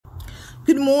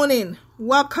Good morning.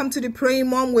 Welcome to the Praying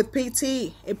Mom with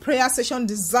PT, a prayer session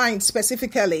designed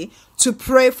specifically to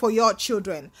pray for your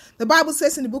children. The Bible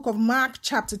says in the book of Mark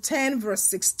chapter 10 verse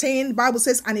 16, the Bible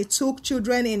says, "And he took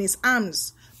children in his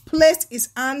arms, placed his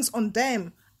hands on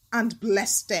them, and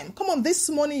bless them." Come on, this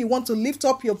morning you want to lift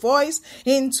up your voice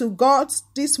into God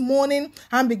this morning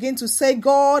and begin to say,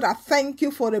 "God, I thank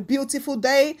you for the beautiful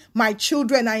day. My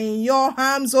children are in your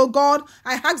arms, oh God.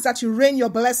 I ask that you rain your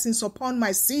blessings upon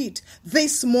my seed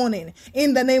this morning.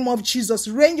 In the name of Jesus,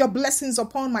 rain your blessings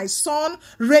upon my son,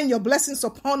 rain your blessings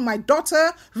upon my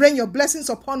daughter, rain your blessings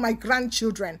upon my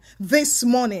grandchildren this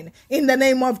morning. In the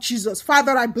name of Jesus,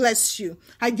 Father, I bless you.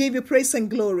 I give you praise and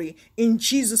glory. In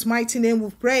Jesus' mighty name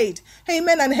we've prayed.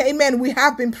 Amen and amen. We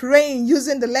have been praying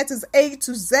using the letters A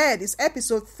to Z. It's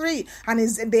episode 3 and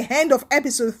it's at the end of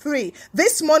episode 3.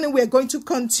 This morning we're going to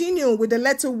continue with the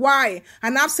letter Y,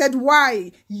 and I've said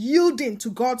Y, yielding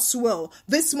to God's will.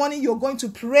 This morning you're going to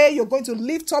pray, you're going to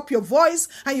lift up your voice,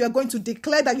 and you're going to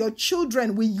declare that your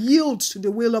children will yield to the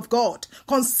will of God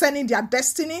concerning their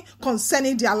destiny,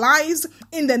 concerning their lives,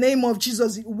 in the name of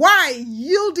Jesus. Why?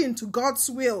 Yielding to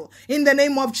God's will in the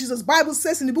name of Jesus. Bible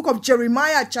says in the book of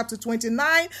Jeremiah chapter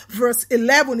 29 verse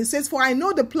 11, it says, "For I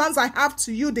know the plans I have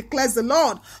to you, declares the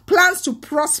Lord, plans to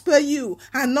prosper you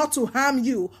and not to harm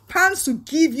you, plans to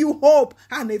give you hope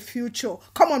and a future."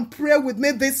 Come on, pray with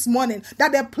me this morning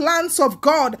that the plans of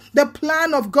God, the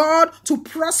plan of God to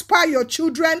prosper your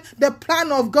children, the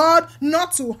plan of God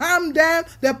not to harm them,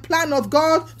 the plan of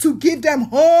God to give them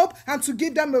hope and to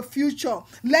give them a future.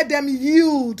 Let them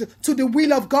yield to the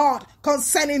will of God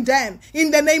concerning them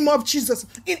in the name of Jesus.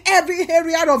 In every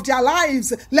area of their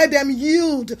lives, let them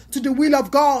yield to the will of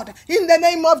God in the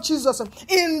name of Jesus.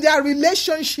 In their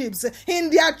relationships,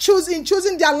 in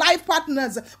choosing their life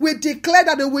partners, we declare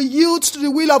that they will yield to the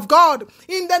will of God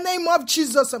in the name of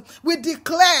Jesus. We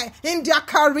declare in their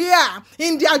career,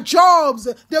 in their jobs,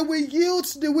 they will yield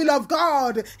to the will of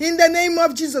God in the name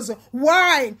of Jesus.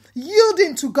 Why?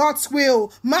 Yielding to God's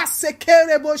will.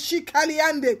 Masekerebo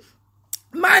shikaliande.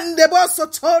 Mandebo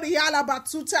sotori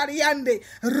alabatutariande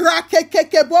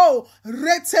rakekekebo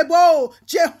retebo.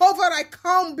 Jehovah, I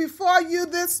come before you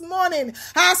this morning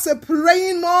as a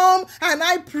praying mom, and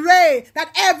I pray that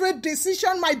every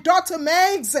decision my daughter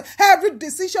makes, every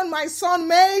decision my son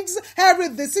makes, every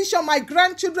decision my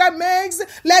grandchildren makes,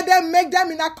 let them make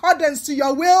them in accordance to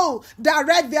your will.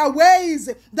 Direct their ways,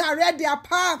 direct their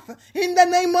path in the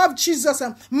name of Jesus.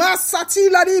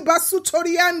 Masatilari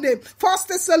basutoriande. 1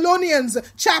 Thessalonians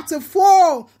chapter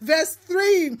 4 verse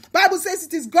 3, Bible says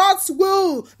it is God's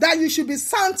will that you should be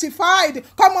sanctified.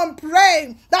 Come on,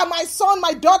 pray that my son,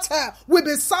 my daughter will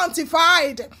be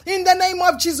sanctified in the name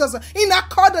of Jesus, in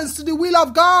accordance to the will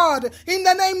of God in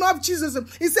the name of Jesus.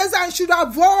 It says I should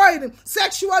avoid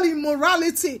sexual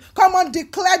immorality. Come on,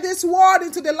 declare this word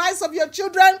into the lives of your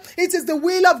children. It is the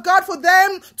will of God for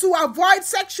them to avoid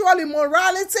sexual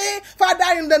immorality.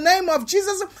 Father, in the name of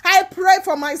Jesus, I pray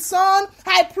for my son,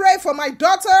 I pray for my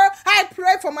daughter, I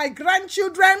pray for my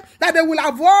grandchildren that they will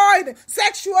avoid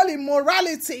sexual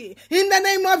immorality in the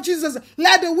name of Jesus.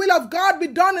 Let the will of God be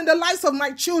done in the lives of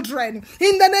my children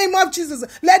in the name of Jesus.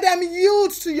 Let them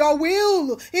yield to your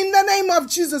will in the name of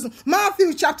Jesus.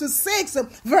 Matthew chapter 6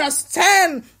 verse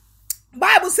 10,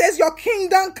 Bible says, "Your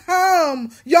kingdom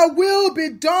come, your will be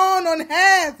done on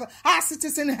earth as it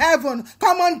is in heaven."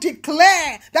 Come on,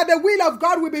 declare that the will of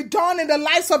God will be done in the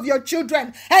lives of your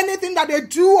children. Anything that they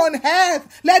do on earth,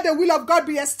 let the will of God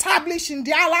be established in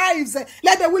their lives.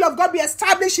 Let the will of God be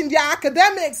established in their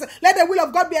academics. Let the will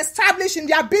of God be established in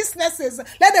their businesses.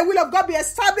 Let the will of God be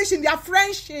established in their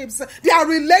friendships, their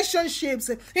relationships.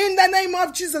 In the name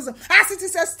of Jesus, as it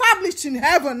is established in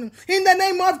heaven, in the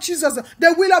name of Jesus,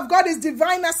 the will of God is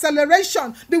divine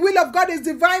acceleration. The will of God is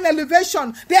divine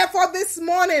elevation. Therefore, this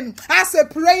morning, as a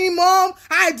praying mom,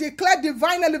 I declare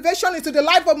divine elevation into the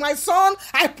life of my son.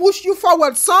 I push you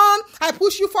forward, son. I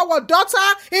push you forward, daughter,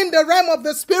 in the realm of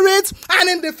the spirit and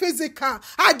in the physical.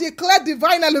 I declare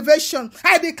divine elevation.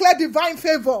 I declare divine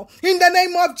favor. In the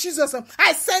name of Jesus,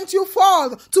 I sent you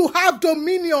forth to have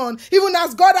dominion. Even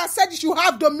as God has said you should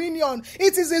have dominion.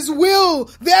 It is His will.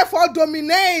 Therefore,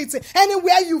 dominate.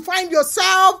 Anywhere you find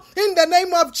yourself, in the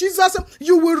name of Jesus,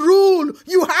 you will rule.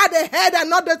 You are the head and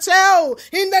not the tail.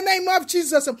 In the name of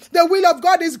Jesus, the will of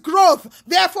God is growth.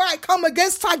 Therefore, I come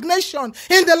against stagnation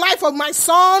in the life of my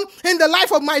son, in the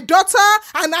life of my daughter,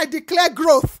 and I declare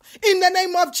growth. In the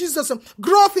name of Jesus,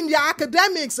 growth in their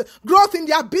academics, growth in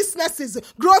their businesses,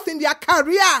 growth in their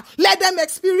career. Let them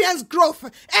experience growth.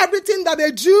 Everything that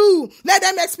they do, let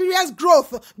them experience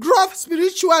growth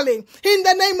spiritually. In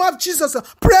the name of Jesus,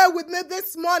 pray with me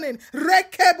this morning.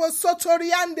 Rekebo soto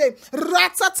sotoriande,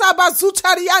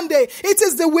 ratataba-zutariande. It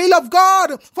is the will of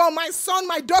God for my son,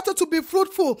 my daughter to be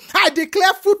fruitful. I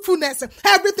declare fruitfulness.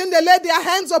 Everything they lay their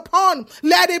hands upon,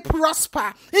 let it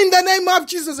prosper. In the name of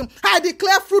Jesus, I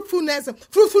declare fruitfulness.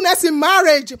 Fruitfulness in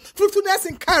marriage, fruitfulness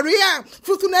in career,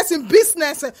 fruitfulness in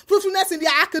business, fruitfulness in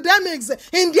their academics,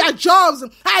 in their jobs.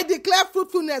 I declare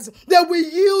fruitfulness. They will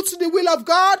yield to the will of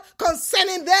God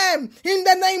concerning them. In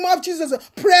the name of Jesus,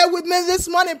 pray with me this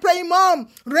morning. Pray, Mom.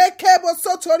 Rekebo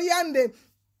sotoriande.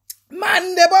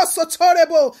 Mandebo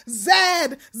sotorebo. Z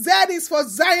is for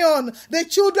Zion. The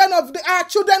children of our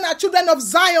children are children of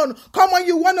Zion. Come on,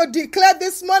 you want to declare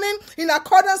this morning in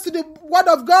accordance to the word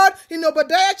of God in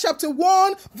Obadiah chapter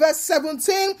 1 verse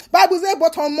 17. Bible says,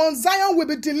 but on Mount Zion will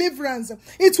be deliverance.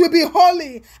 It will be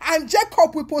holy, and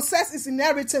Jacob will possess his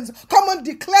inheritance. Come on,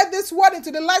 declare this word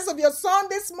into the lives of your son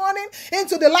this morning,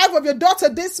 into the life of your daughter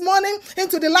this morning,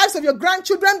 into the lives of your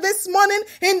grandchildren this morning.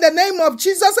 In the name of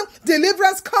Jesus,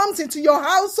 deliverance comes into your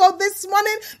household this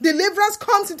morning. Deliverance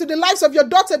comes into the lives of your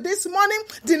daughter this morning.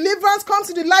 Deliverance comes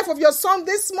into the life of your son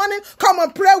this morning. Come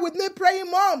and pray with me, praying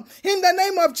Mom. In the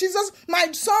name of Jesus,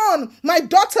 my son, my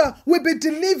daughter will be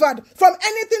delivered from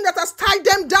anything that has tied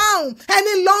them down,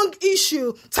 any long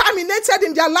issue terminated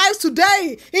in their lives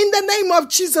today. In the name of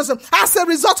Jesus, as a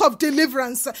result of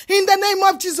deliverance, in the name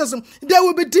of Jesus, they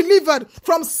will be delivered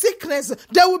from sickness.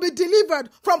 They will be delivered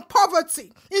from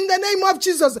poverty. In the name of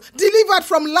Jesus, delivered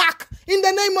from lack. In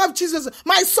the name of Jesus,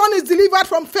 my son is delivered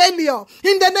from failure.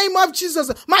 In the name of Jesus,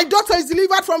 my daughter is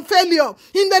delivered from failure.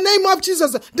 In the name of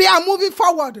Jesus, they are moving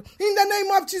forward. In the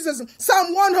name of Jesus,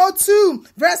 Psalm 102,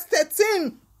 verse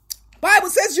 13. Bible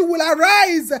says you will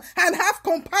arise and have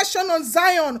compassion on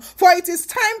Zion, for it is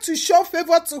time to show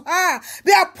favor to her.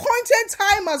 The appointed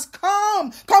time has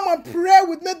come. Come and pray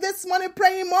with me this morning,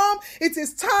 praying Mom. It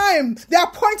is time. The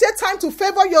appointed time to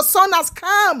favor your son has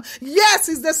come. Yes,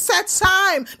 it's the set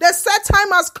time. The set time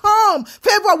has come.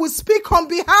 Favor will speak on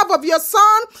behalf of your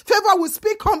son. Favor will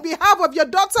speak on behalf of your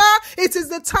daughter. It is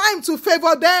the time to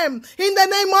favor them. In the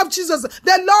name of Jesus,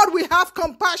 the Lord will have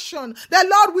compassion. The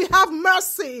Lord will have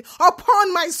mercy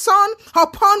upon my son,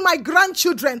 upon my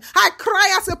grandchildren. I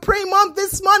cry as a praying mom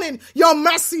this morning, your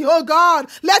mercy, oh God.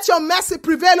 Let your mercy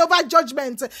prevail over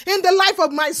judgment in the life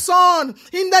of my son.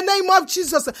 In the name of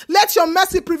Jesus, let your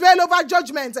mercy prevail over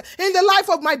judgment in the life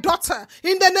of my daughter.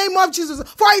 In the name of Jesus,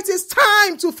 for it is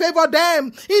time to favor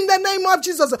them. In the name of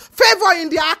Jesus, favor in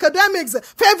their academics,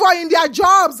 favor in their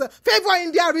jobs, favor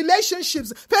in their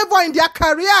relationships, favor in their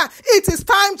career. It is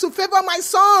time to favor my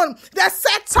son. The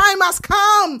set time has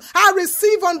come. I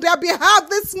receive on their behalf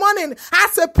this morning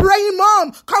as a praying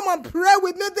mom. Come and pray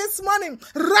with me this morning.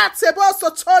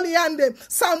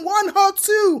 Psalm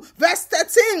 102 verse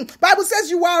 13. Bible says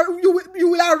you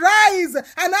will arise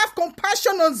and have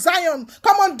compassion on Zion.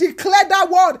 Come on, declare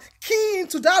that word. Key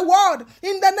into that word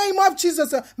in the name of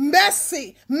Jesus.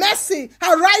 Mercy, mercy,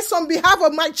 arise on behalf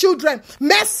of my children.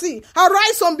 Mercy,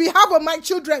 arise on behalf of my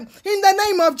children in the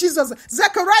name of Jesus.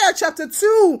 Zechariah chapter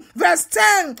 2 verse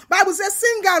 10. Bible says,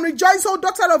 sing and rejoice, O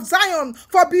daughter of Zion,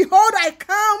 for behold I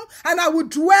come and I will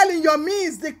dwell in your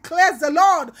midst, declares the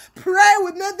Lord. Pray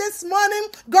with me this morning.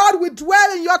 God will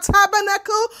dwell in your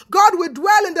tabernacle. God will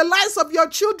dwell in the lives of your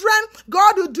children.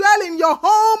 God will dwell in your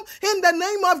home in the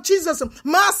name of Jesus.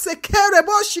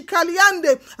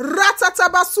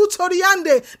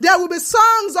 There will be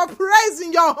songs of praise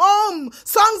in your home,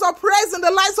 songs of praise in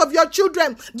the lives of your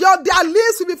children. Their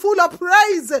lips will be full of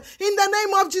praise in the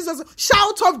name of Jesus.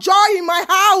 Shout of joy in my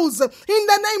house in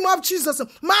the name of Jesus.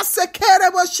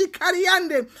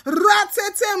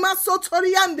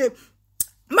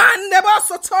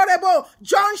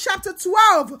 John chapter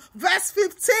 12 verse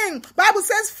 15. Bible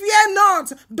says, fear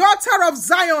not, daughter of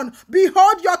Zion,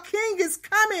 behold your king is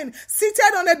coming,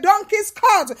 seated on a donkey's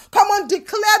colt. Come on,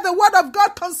 declare the word of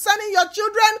God concerning your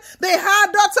children. They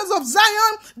are daughters of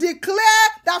Zion. Declare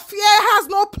that fear has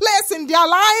no place in their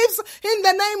lives in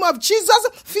the name of Jesus.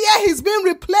 Fear is being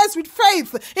replaced with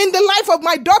faith in the life of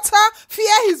my daughter.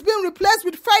 Fear is being replaced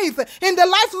with faith in the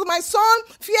life of my son.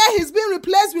 Fear is being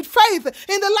replaced with faith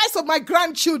in the lives of my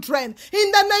grandchildren.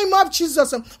 In the name of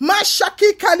Jesus. For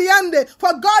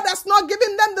God has not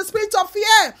given them the spirit of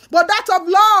fear, but that of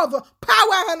love,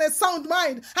 power, and a sound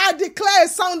mind. I declare a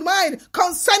sound mind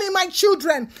concerning my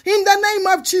children in the name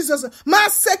of Jesus.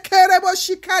 Masekerebo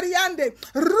shikariande,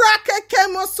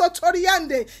 rakekemo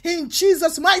sotoriande. In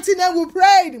Jesus' mighty name we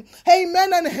prayed.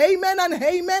 Amen and amen and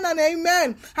amen and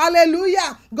amen.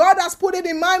 Hallelujah. God has put it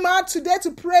in my mouth today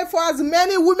to pray for as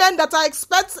many women that are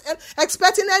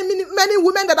expecting many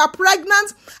women that are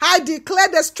pregnant. I declare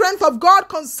the strength of God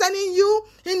concerning you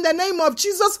in the name of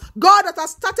Jesus. God that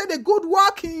has started a good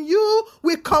work in you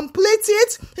will complete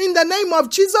it in the name of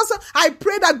Jesus. I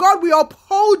pray that God will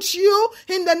uphold you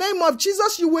in the name of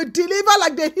Jesus. You will deliver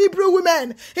like the Hebrew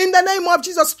women in the name of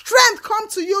Jesus. Strength come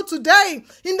to you today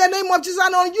in the name of Jesus.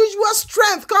 An unusual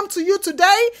strength come to you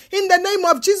today in the name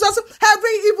of Jesus.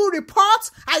 Every evil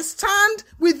report, I stand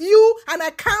with you and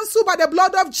I cancel by the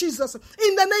blood of Jesus.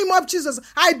 In the name of Jesus,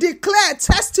 I declare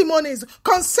testimonies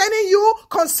concerning you,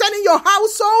 concerning your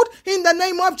household, in the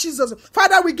name of Jesus.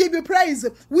 Father, we give you praise.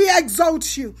 We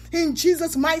exalt you. In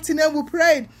Jesus' mighty name we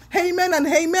prayed. Amen and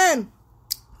amen.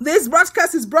 This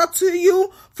broadcast is brought to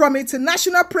you from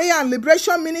International Prayer and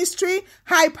Liberation Ministry,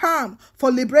 High Palm.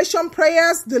 For liberation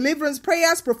prayers, deliverance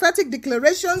prayers, prophetic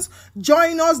declarations,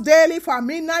 join us daily for our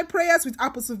midnight prayers with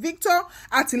Apostle Victor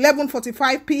at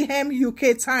 11:45 p.m.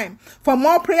 UK time. For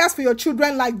more prayers for your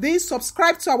children like this,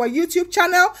 subscribe to our YouTube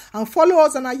channel and follow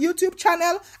us on our YouTube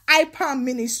channel, High Palm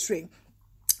Ministry.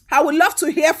 I would love to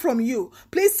hear from you.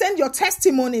 Please send your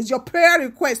testimonies, your prayer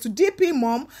requests to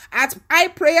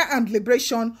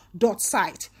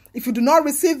dpmom@iprayerandliberation.site. If you do not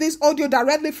receive this audio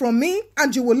directly from me,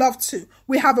 and you would love to,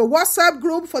 we have a WhatsApp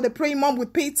group for the Praying Mom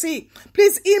with PT.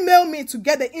 Please email me to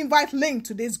get the invite link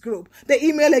to this group. The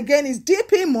email again is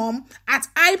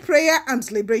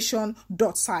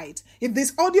dpmom@iprayerandliberation.site. If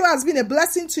this audio has been a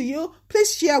blessing to you,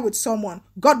 please share with someone.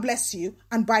 God bless you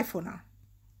and bye for now.